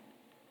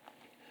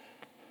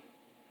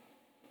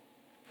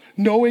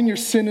 Knowing your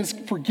sin is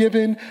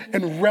forgiven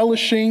and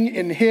relishing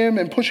in him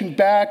and pushing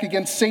back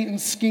against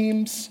Satan's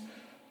schemes,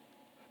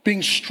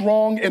 being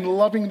strong and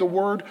loving the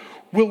word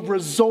will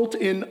result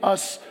in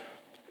us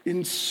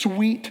in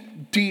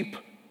sweet, deep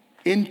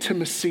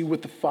intimacy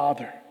with the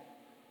Father.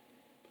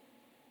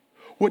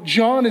 What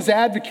John is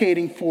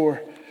advocating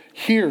for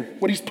here,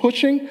 what he's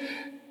pushing,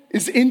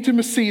 is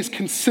intimacy, is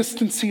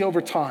consistency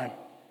over time.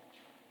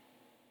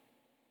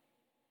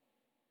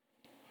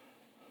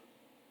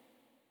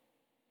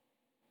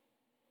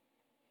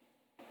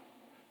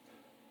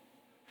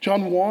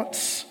 John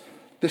wants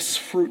this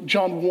fruit.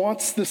 John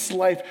wants this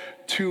life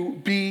to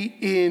be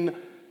in,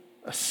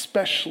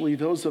 especially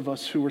those of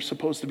us who are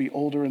supposed to be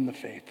older in the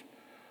faith.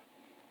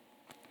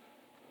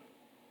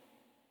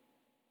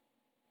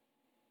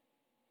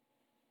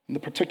 And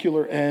the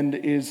particular end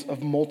is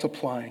of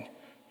multiplying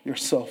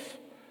yourself.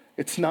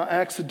 It's not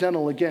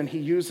accidental. Again, he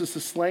uses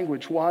this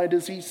language. Why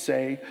does he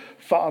say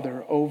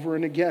Father over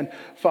and again?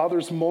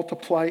 Fathers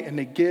multiply and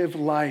they give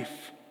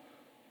life.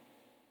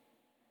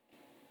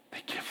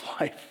 They give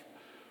life.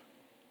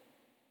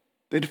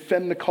 They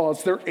defend the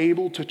cause. They're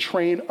able to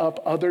train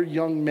up other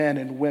young men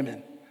and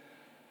women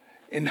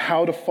in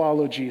how to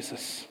follow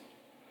Jesus.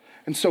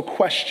 And so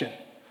question,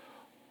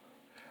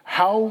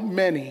 how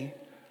many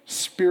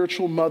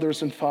spiritual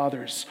mothers and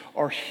fathers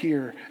are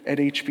here at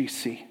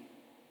HBC?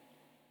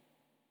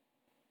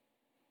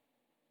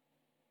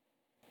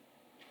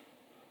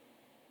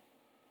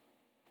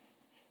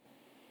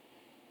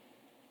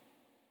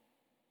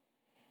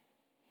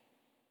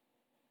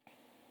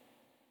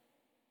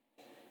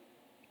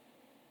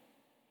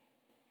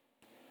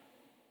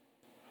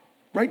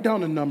 Write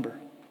down a number.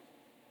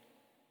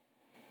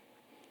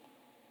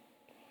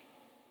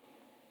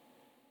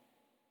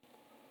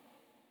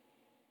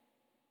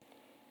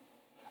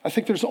 I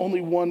think there's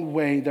only one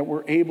way that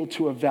we're able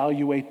to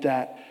evaluate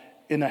that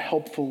in a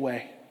helpful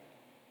way.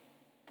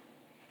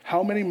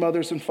 How many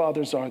mothers and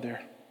fathers are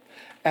there?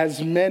 As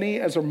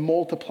many as are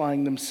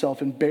multiplying themselves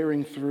and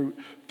bearing through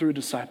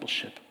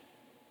discipleship.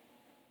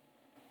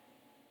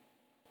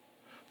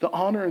 The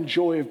honor and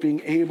joy of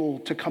being able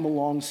to come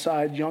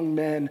alongside young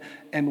men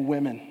and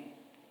women.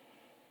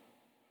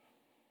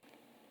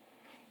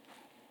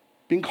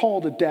 Being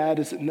called a dad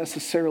isn't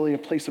necessarily a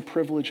place of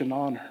privilege and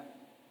honor.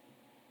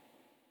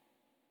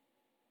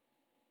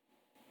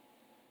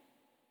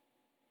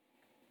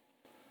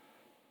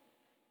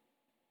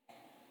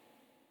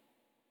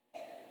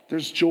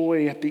 There's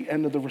joy at the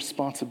end of the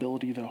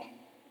responsibility, though.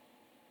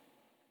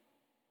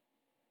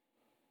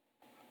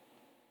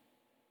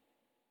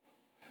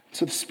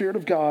 So the Spirit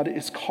of God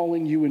is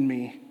calling you and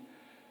me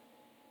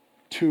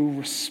to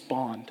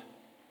respond.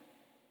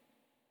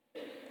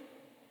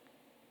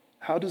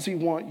 How does he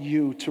want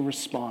you to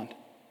respond?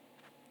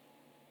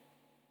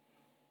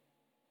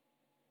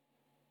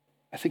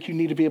 I think you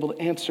need to be able to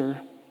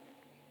answer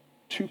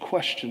two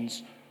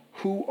questions.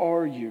 Who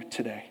are you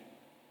today?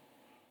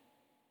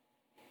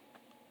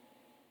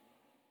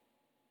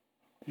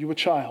 Are you a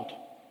child,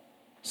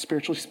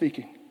 spiritually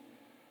speaking?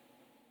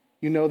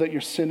 You know that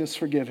your sin is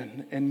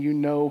forgiven, and you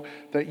know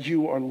that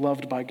you are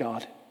loved by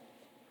God.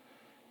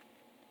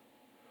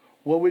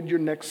 What would your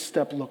next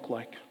step look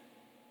like?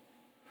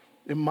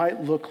 It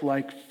might look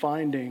like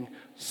finding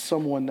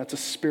someone that's a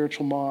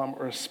spiritual mom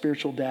or a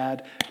spiritual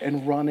dad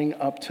and running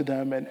up to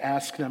them and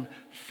ask them,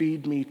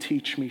 feed me,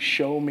 teach me,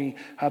 show me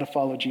how to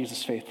follow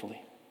Jesus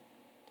faithfully.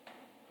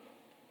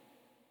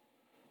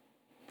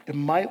 It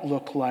might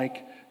look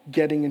like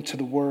getting into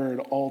the Word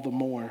all the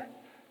more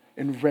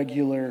in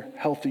regular,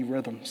 healthy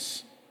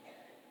rhythms.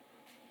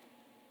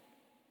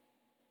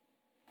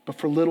 But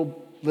for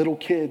little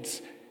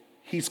kids,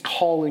 he's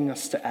calling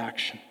us to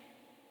action.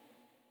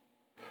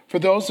 For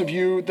those of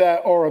you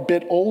that are a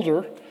bit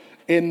older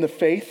in the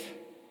faith,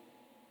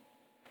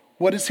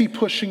 what is he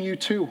pushing you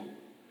to?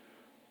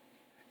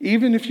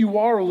 Even if you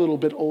are a little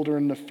bit older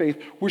in the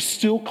faith, we're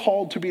still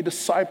called to be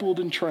discipled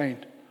and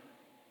trained.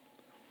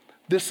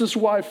 This is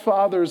why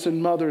fathers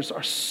and mothers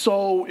are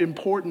so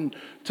important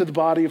to the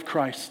body of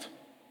Christ.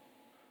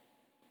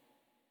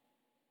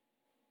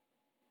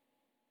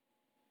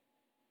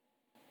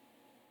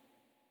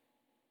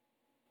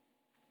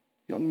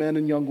 Young men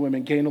and young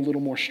women, gain a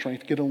little more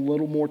strength, get a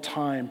little more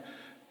time,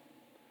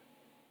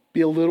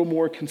 be a little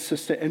more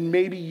consistent, and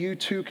maybe you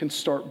too can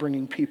start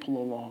bringing people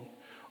along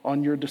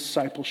on your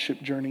discipleship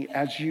journey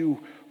as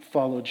you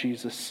follow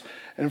Jesus.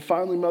 And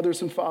finally,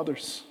 mothers and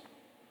fathers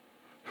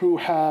who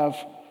have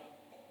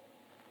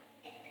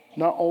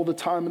not all the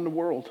time in the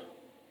world.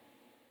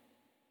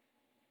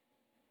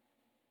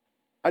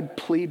 I'd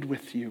plead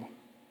with you.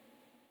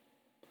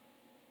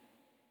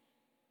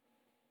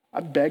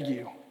 I'd beg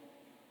you.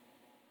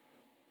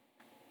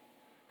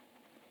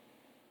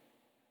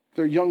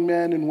 There are young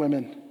men and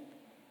women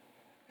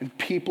and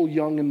people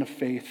young in the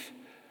faith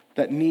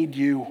that need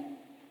you.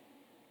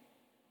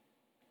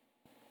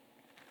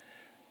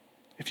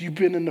 If you've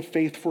been in the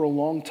faith for a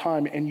long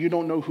time and you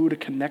don't know who to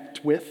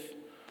connect with,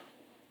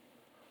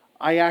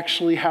 I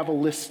actually have a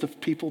list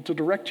of people to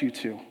direct you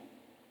to.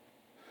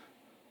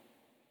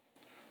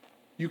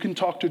 You can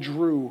talk to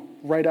Drew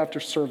right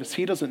after service.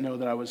 He doesn't know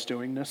that I was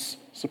doing this.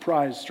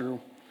 Surprise, Drew.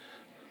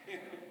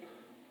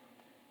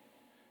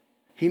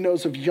 He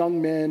knows of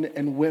young men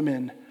and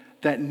women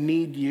that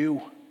need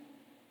you.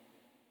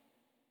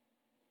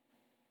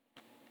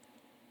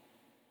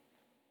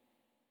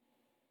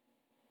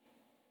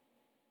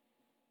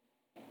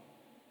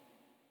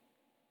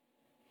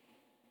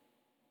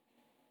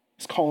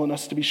 He's calling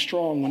us to be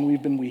strong when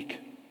we've been weak.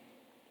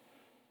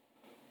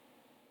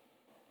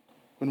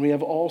 When we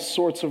have all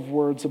sorts of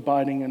words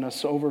abiding in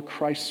us over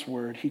Christ's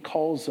word, he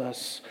calls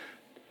us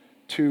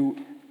to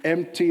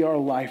empty our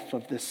life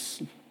of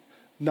this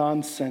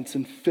nonsense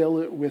and fill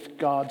it with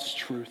God's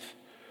truth.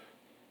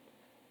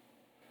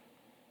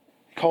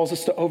 He calls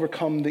us to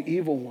overcome the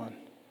evil one.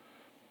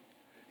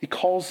 He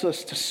calls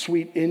us to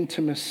sweet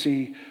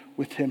intimacy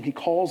with him. He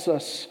calls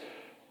us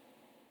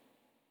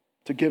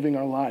to giving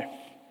our life.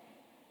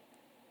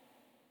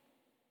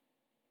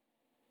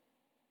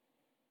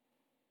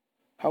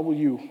 How will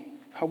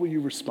you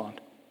respond?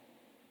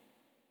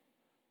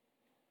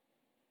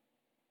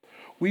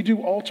 We do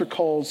altar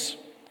calls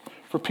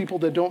for people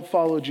that don't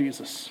follow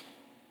Jesus.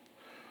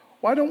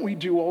 Why don't we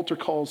do altar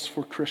calls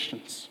for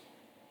Christians?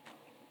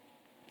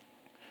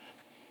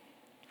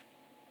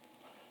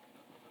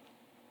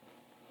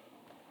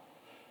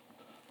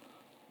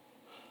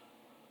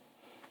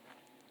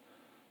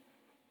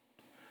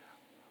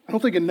 I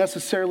don't think it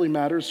necessarily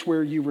matters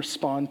where you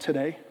respond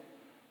today.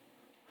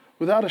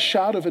 Without a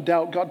shadow of a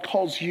doubt, God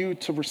calls you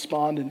to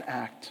respond and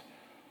act.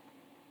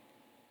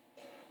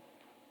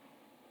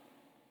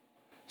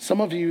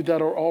 Some of you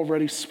that are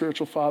already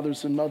spiritual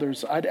fathers and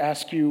mothers, I'd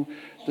ask you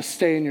to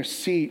stay in your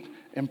seat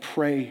and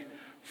pray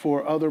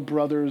for other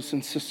brothers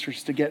and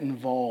sisters to get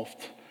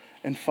involved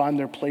and find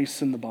their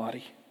place in the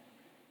body.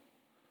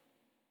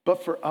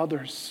 But for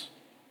others,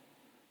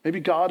 maybe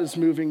God is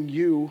moving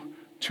you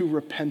to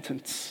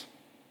repentance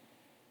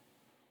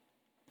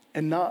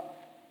and not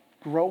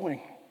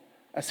growing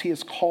as he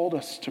has called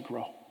us to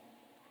grow.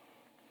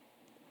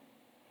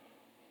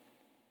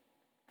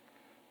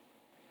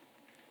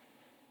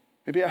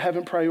 Maybe I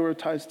haven't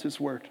prioritized his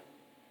word.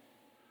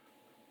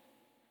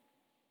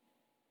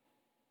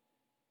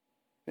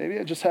 Maybe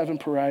I just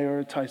haven't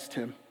prioritized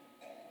him.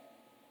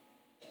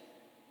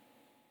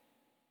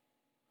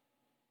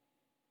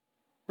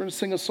 We're going to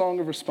sing a song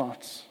of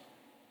response.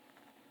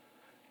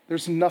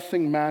 There's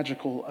nothing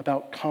magical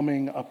about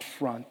coming up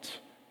front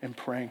and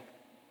praying.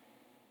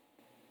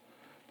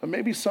 But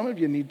maybe some of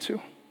you need to.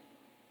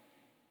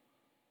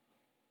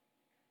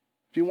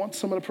 If you want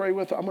someone to pray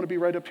with, I'm going to be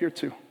right up here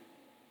too.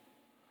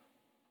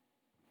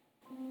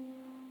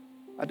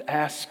 I'd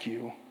ask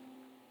you,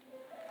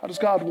 how does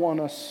God want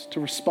us to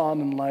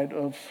respond in light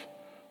of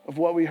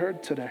what we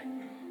heard today?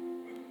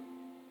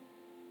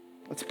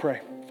 Let's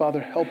pray. Father,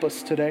 help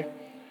us today.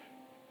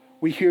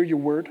 We hear your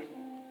word.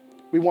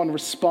 We want to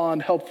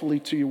respond helpfully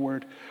to your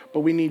word, but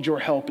we need your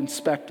help.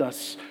 Inspect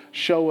us.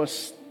 Show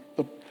us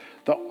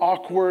the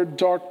awkward,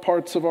 dark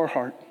parts of our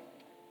heart.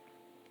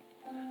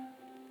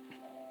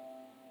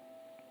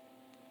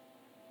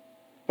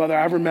 Father,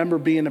 I remember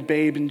being a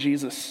babe in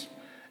Jesus,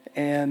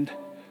 and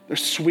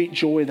there's sweet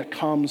joy that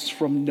comes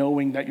from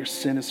knowing that your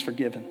sin is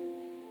forgiven.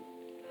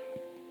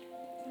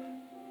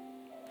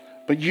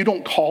 But you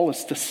don't call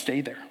us to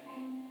stay there.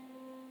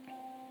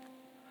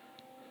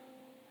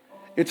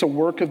 It's a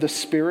work of the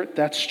Spirit,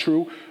 that's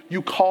true.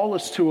 You call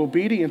us to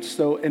obedience,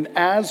 though, and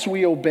as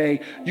we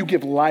obey, you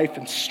give life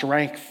and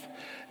strength.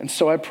 And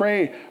so I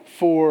pray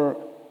for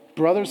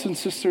brothers and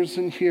sisters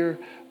in here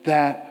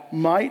that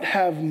might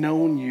have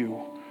known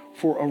you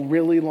for a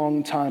really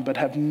long time, but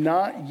have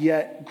not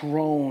yet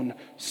grown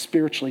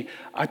spiritually.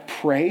 I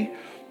pray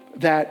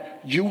that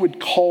you would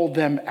call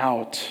them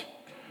out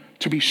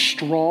to be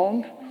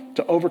strong,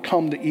 to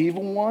overcome the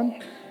evil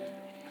one,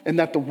 and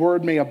that the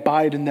word may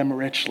abide in them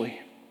richly.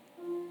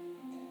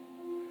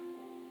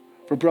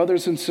 For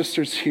brothers and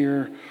sisters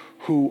here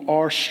who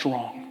are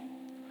strong,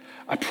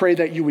 I pray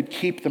that you would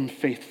keep them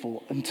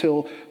faithful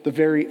until the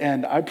very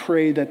end. I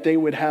pray that they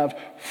would have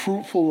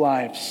fruitful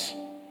lives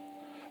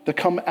that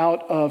come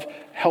out of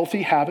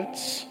healthy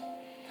habits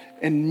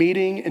and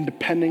meeting and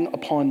depending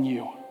upon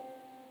you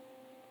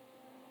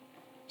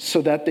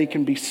so that they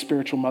can be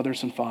spiritual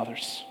mothers and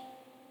fathers.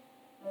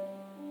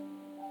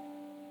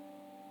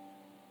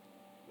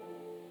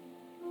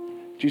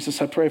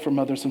 Jesus, I pray for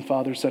mothers and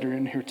fathers that are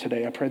in here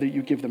today. I pray that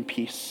you give them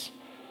peace,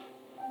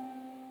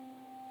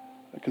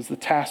 because the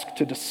task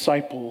to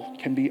disciple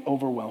can be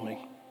overwhelming.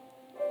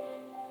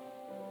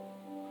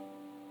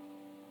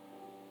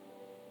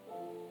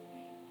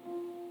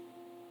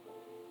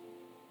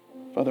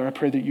 Father, I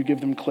pray that you give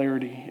them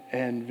clarity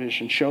and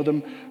vision. Show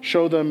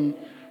them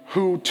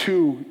who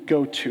to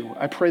go to.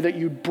 I pray that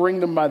you bring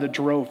them by the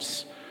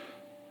droves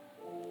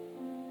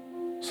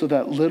so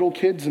that little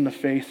kids in the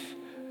faith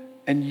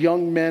and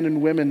young men and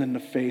women in the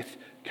faith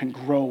can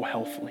grow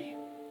healthily.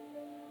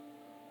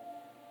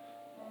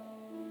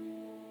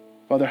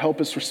 Father,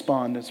 help us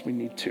respond as we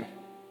need to.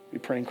 We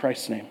pray in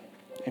Christ's name.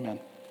 Amen.